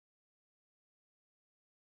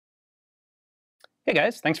Hey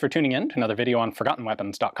guys, thanks for tuning in to another video on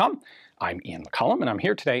ForgottenWeapons.com. I'm Ian McCollum, and I'm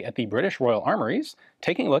here today at the British Royal Armouries,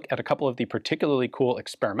 taking a look at a couple of the particularly cool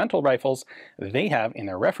experimental rifles they have in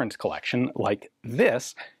their reference collection, like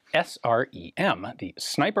this S.R.E.M., the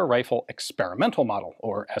Sniper Rifle Experimental Model,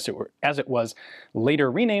 or as it was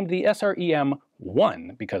later renamed, the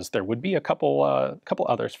S.R.E.M.1, because there would be a couple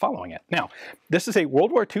others following it. Now, this is a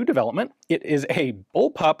World War II development. It is a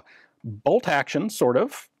bullpup bolt-action, sort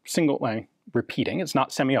of, repeating, it's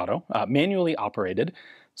not semi-auto, manually operated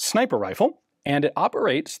sniper rifle, and it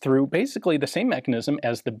operates through basically the same mechanism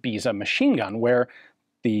as the BESA machine gun, where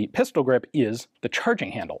the pistol grip is the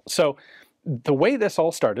charging handle. So the way this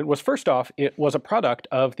all started was, first off, it was a product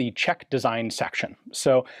of the Czech Design Section.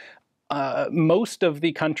 So most of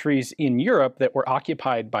the countries in Europe that were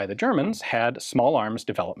occupied by the Germans had small arms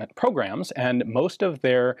development programs, and most of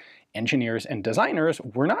their engineers and designers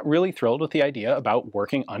were not really thrilled with the idea about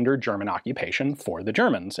working under German occupation for the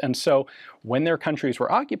Germans. And so when their countries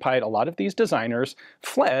were occupied, a lot of these designers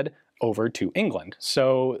fled over to England.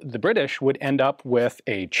 So the British would end up with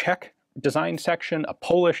a Czech design section, a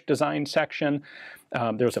Polish design section.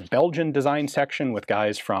 There was a Belgian design section with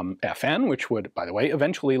guys from FN, which would, by the way,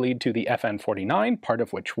 eventually lead to the FN-49, part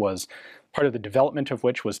of the development of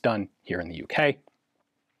which was done here in the UK.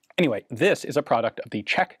 Anyway, this is a product of the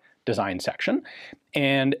Czech design section,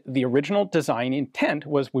 and the original design intent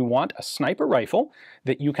was, we want a sniper rifle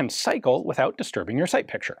that you can cycle without disturbing your sight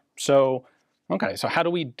picture. So okay, so how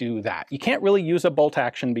do we do that? You can't really use a bolt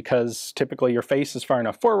action because typically your face is far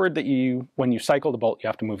enough forward that when you cycle the bolt, you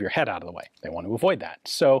have to move your head out of the way. They want to avoid that.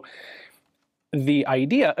 So the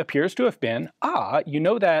idea appears to have been, you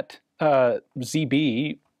know that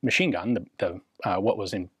ZB machine gun, what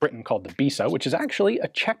was in Britain called the BESA, which is actually a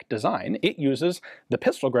Czech design. It uses the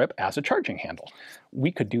pistol grip as a charging handle.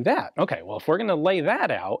 We could do that. Okay, well, if we're going to lay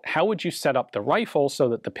that out, how would you set up the rifle so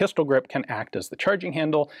that the pistol grip can act as the charging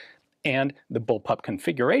handle? And the bullpup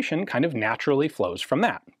configuration kind of naturally flows from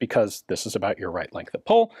that, because this is about your right length of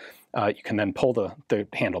pull. You can then pull the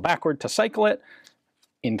handle backward to cycle it.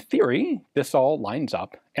 In theory, this all lines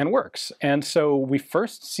up and works. And so we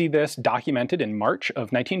first see this documented in March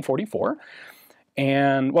of 1944.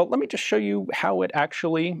 And well, let me just show you how it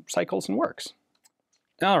actually cycles and works.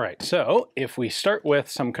 All right, so if we start with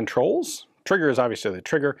some controls, trigger is obviously the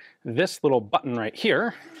trigger. This little button right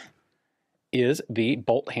here is the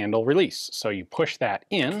bolt handle release. So you push that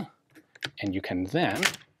in, and you can then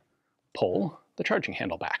pull the charging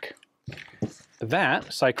handle back.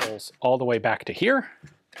 That cycles all the way back to here,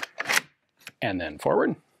 and then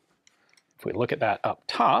forward. If we look at that up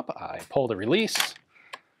top, I pull the release,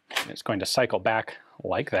 and it's going to cycle back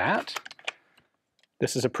like that.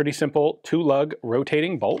 This is a pretty simple two-lug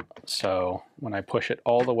rotating bolt. So when I push it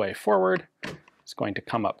all the way forward, it's going to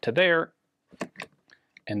come up to there.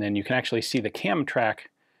 And then you can actually see the cam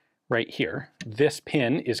track right here. This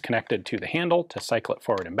pin is connected to the handle to cycle it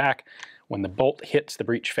forward and back. When the bolt hits the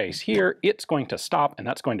breech face here, it's going to stop, and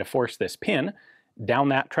that's going to force this pin down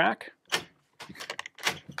that track.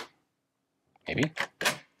 Maybe.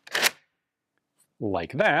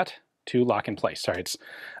 Like that, to lock in place. Sorry, it's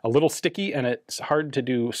a little sticky and it's hard to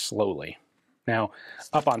do slowly. Now,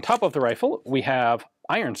 up on top of the rifle, we have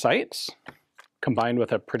iron sights, combined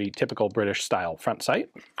with a pretty typical British style front sight.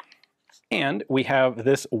 And we have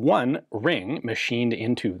this one ring machined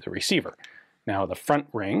into the receiver. Now the front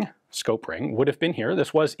ring, scope ring, would have been here.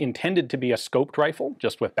 This was intended to be a scoped rifle,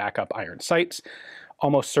 just with backup iron sights.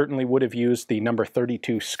 Almost certainly would have used the number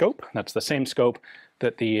 32 scope. That's the same scope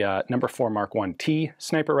that the number 4 Mark 1T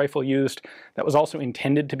sniper rifle used. That was also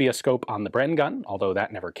intended to be a scope on the Bren gun, although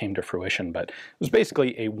that never came to fruition, but it was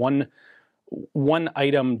basically a one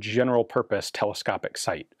item general purpose telescopic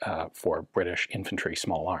sight for British infantry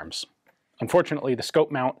small arms. Unfortunately, the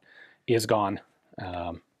scope mount is gone,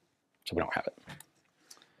 so we don't have it.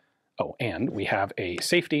 Oh, and we have a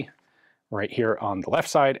safety right here on the left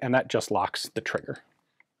side, and that just locks the trigger.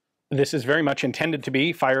 This is very much intended to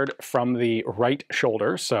be fired from the right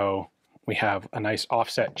shoulder, so we have a nice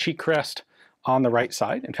offset cheek crest on the right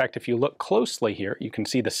side. In fact, if you look closely here, you can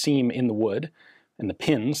see the seam in the wood and the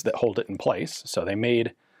pins that hold it in place. So they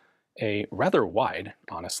made a rather wide,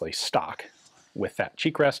 honestly, stock with that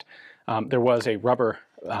cheek rest. There was a rubber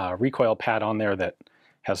recoil pad on there that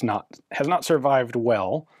has not survived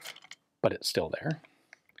well, but it's still there.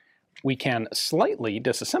 We can slightly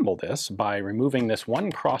disassemble this by removing this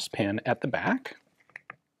one cross pin at the back.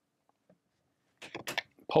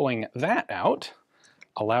 Pulling that out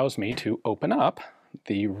allows me to open up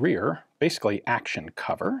the rear, basically action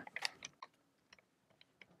cover.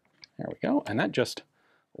 There we go, and that just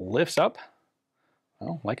lifts up,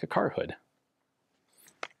 well, like a car hood.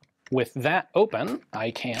 with that open,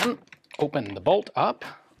 I can open the bolt up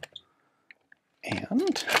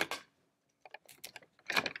and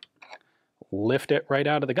lift it right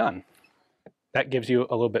out of the gun. That gives you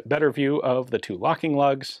a little bit better view of the two locking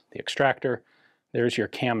lugs, the extractor. There's your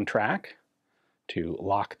cam track to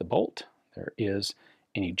lock the bolt. There is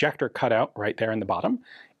an ejector cutout right there in the bottom.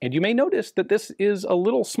 And you may notice that this is a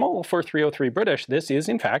little small for 303 British. This is,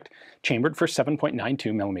 in fact, chambered for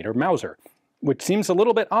 7.92mm Mauser, which seems a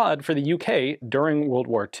little bit odd for the UK during World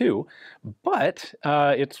War II, but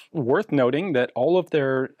it's worth noting that all of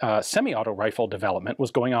their semi-auto rifle development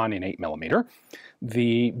was going on in 8mm.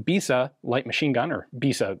 The BESA light machine gun, or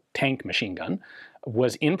BESA tank machine gun,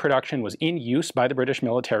 was in production, was in use by the British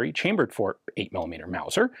military, chambered for 8mm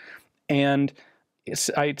Mauser, and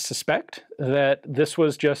I suspect that this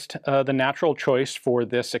was just the natural choice for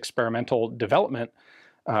this experimental development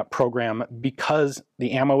program because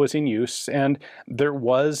the ammo was in use, and there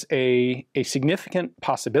was a significant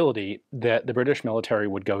possibility that the British military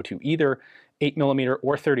would go to either 8mm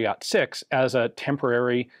or 30-06 as a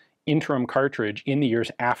temporary interim cartridge in the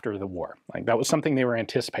years after the war. Like, that was something they were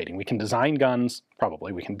anticipating. We can design guns,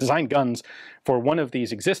 probably, we can design guns for one of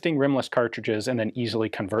these existing rimless cartridges and then easily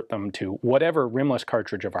convert them to whatever rimless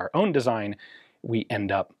cartridge of our own design we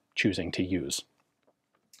end up choosing to use.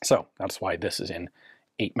 So that's why this is in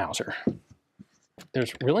 8 Mauser.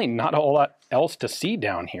 There's really not a whole lot else to see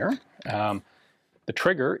down here. The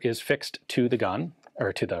trigger is fixed to the gun,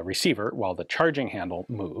 or to the receiver, while the charging handle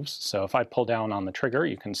moves. So if I pull down on the trigger,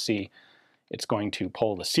 you can see it's going to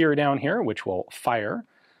pull the sear down here, which will fire.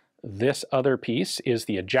 This other piece is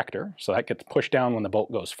the ejector, so that gets pushed down when the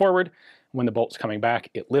bolt goes forward. When the bolt's coming back,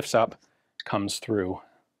 it lifts up, comes through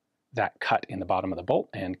that cut in the bottom of the bolt,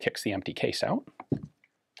 and kicks the empty case out.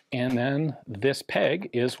 And then this peg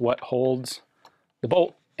is what holds the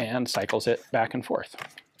bolt and cycles it back and forth.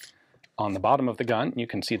 On the bottom of the gun, you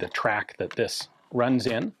can see the track that this runs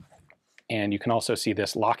in, and you can also see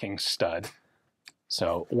this locking stud.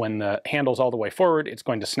 So when the handle's all the way forward, it's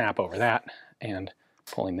going to snap over that, and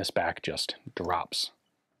pulling this back just drops.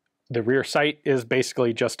 The rear sight is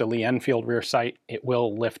basically just a Lee Enfield rear sight. It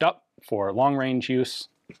will lift up for long-range use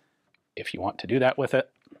if you want to do that with it.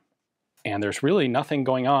 And there's really nothing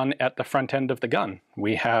going on at the front end of the gun.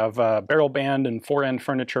 We have a barrel band and fore-end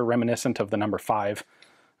furniture reminiscent of the number 5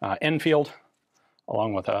 Enfield,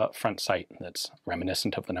 along with a front sight that's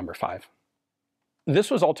reminiscent of the number 5.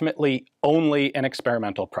 This was ultimately only an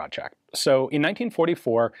experimental project. So in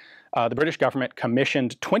 1944, the British government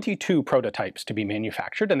commissioned 22 prototypes to be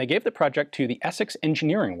manufactured, and they gave the project to the Essex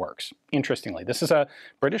Engineering Works. Interestingly, this is a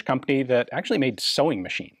British company that actually made sewing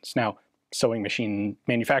machines. Now, sewing machine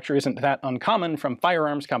manufacture isn't that uncommon from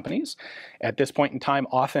firearms companies. At this point in time,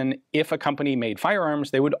 often if a company made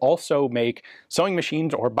firearms, they would also make sewing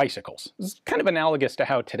machines or bicycles. This is kind of analogous to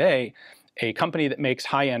how today a company that makes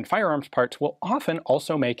high-end firearms parts will often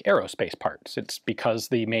also make aerospace parts. It's because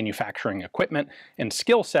the manufacturing equipment and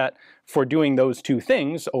skill set for doing those two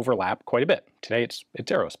things overlap quite a bit. Today it's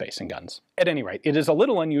aerospace and guns. At any rate, it is a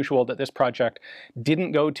little unusual that this project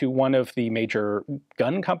didn't go to one of the major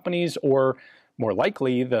gun companies, or more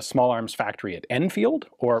likely the small arms factory at Enfield,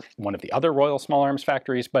 or one of the other Royal Small Arms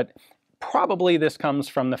factories, but probably this comes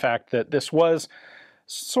from the fact that this was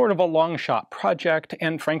sort of a long shot project,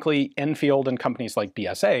 and frankly, Enfield and companies like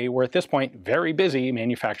BSA were at this point very busy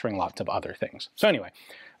manufacturing lots of other things. So anyway,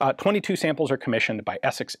 22 samples are commissioned by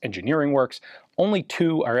Essex Engineering Works. Only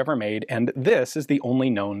 2 are ever made, and this is the only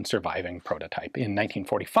known surviving prototype. In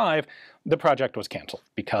 1945, the project was canceled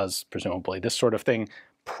because presumably this sort of thing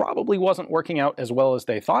probably wasn't working out as well as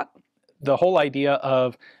they thought. The whole idea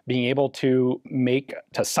of being able to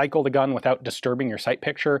cycle the gun without disturbing your sight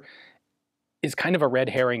picture is kind of a red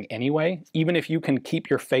herring anyway. Even if you can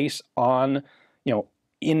keep your face on,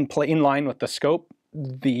 in line with the scope,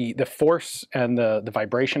 the force and the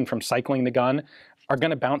vibration from cycling the gun are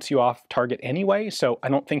going to bounce you off target anyway, so I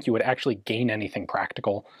don't think you would actually gain anything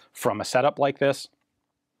practical from a setup like this.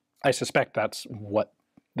 I suspect that's what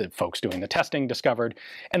the folks doing the testing discovered,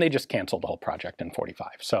 and they just canceled the whole project in 45.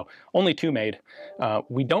 So only 2 made.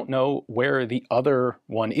 We don't know where the other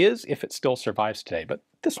one is, if it still survives today, but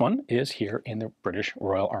this one is here in the British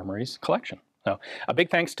Royal Armouries collection. So a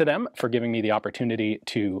big thanks to them for giving me the opportunity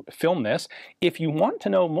to film this. If you want to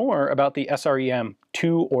know more about the S.R.E.M.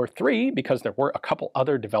 2 or 3, because there were a couple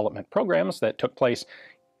other development programs that took place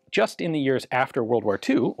just in the years after World War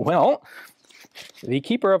II, well, the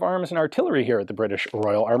Keeper of Arms and Artillery here at the British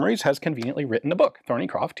Royal Armouries has conveniently written a book,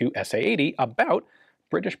 Thorneycroft to SA-80, about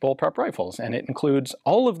British bullpup rifles, and it includes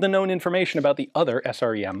all of the known information about the other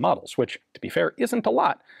S.R.E.M. models, which, to be fair, isn't a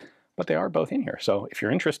lot. but they are both in here. So if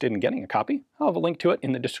you're interested in getting a copy, I'll have a link to it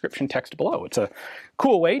in the description text below. It's a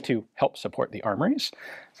cool way to help support the armories.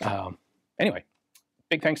 Anyway,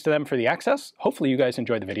 big thanks to them for the access. Hopefully you guys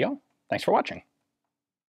enjoyed the video. Thanks for watching.